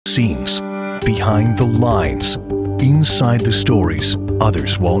scenes, behind the lines, inside the stories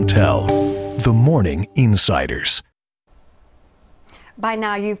others won't tell. The Morning Insiders. By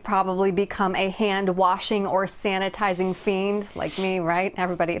now, you've probably become a hand washing or sanitizing fiend like me, right?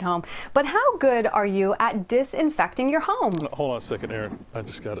 Everybody at home. But how good are you at disinfecting your home? Hold on a second, Aaron. I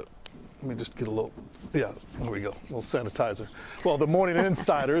just got it. Let me just get a little, yeah, there we go, a little sanitizer. Well, the Morning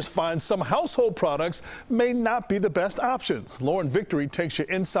Insiders find some household products may not be the best options. Lauren Victory takes you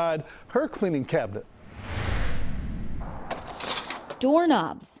inside her cleaning cabinet.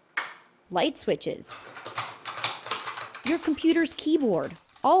 Doorknobs, light switches, your computer's keyboard,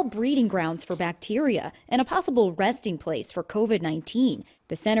 all breeding grounds for bacteria and a possible resting place for COVID-19.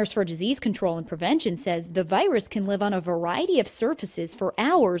 The Centers for Disease Control and Prevention says the virus can live on a variety of surfaces for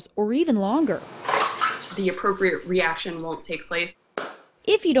hours or even longer. The appropriate reaction won't take place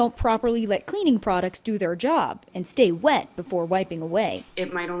if you don't properly let cleaning products do their job and stay wet before wiping away.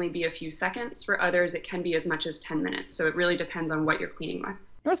 It might only be a few seconds. For others, it can be as much as 10 minutes. So it really depends on what you're cleaning with.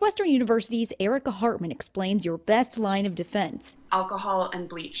 Northwestern University's Erica Hartman explains your best line of defense. Alcohol and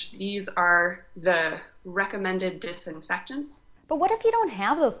bleach. These are the recommended disinfectants. But what if you don't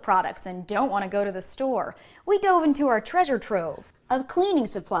have those products and don't want to go to the store? We dove into our treasure trove of cleaning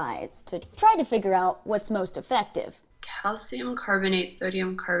supplies to try to figure out what's most effective. Calcium carbonate,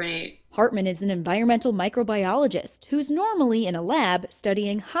 sodium carbonate. Hartman is an environmental microbiologist who's normally in a lab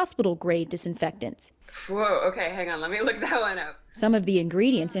studying hospital-grade disinfectants. Whoa, okay, hang on, let me look that one up. Some of the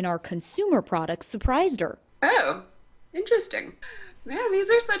ingredients in our consumer products surprised her. Oh, interesting. Man, these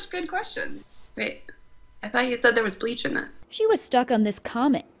are such good questions. Wait, I thought you said there was bleach in this. She was stuck on this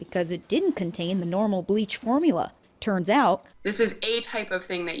comment because it didn't contain the normal bleach formula. Turns out, this is a type of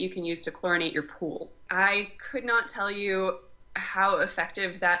thing that you can use to chlorinate your pool. I could not tell you how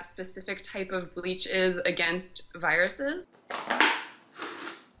effective that specific type of bleach is against viruses.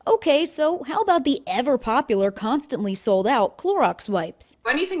 Okay, so how about the ever-popular, constantly sold-out Clorox wipes?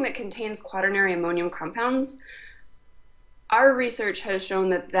 Anything that contains quaternary ammonium compounds, our research has shown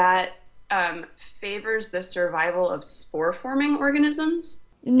that favors the survival of spore-forming organisms.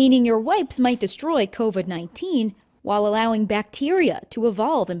 Meaning your wipes might destroy COVID-19 while allowing bacteria to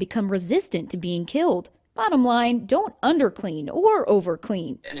evolve and become resistant to being killed. Bottom line, don't underclean or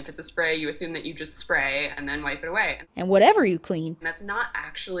overclean. And if it's a spray, you assume that you just spray and then wipe it away. And whatever you clean, and that's not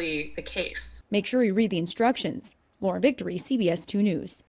actually the case. Make sure you read the instructions. Lauren Victory, CBS 2 News.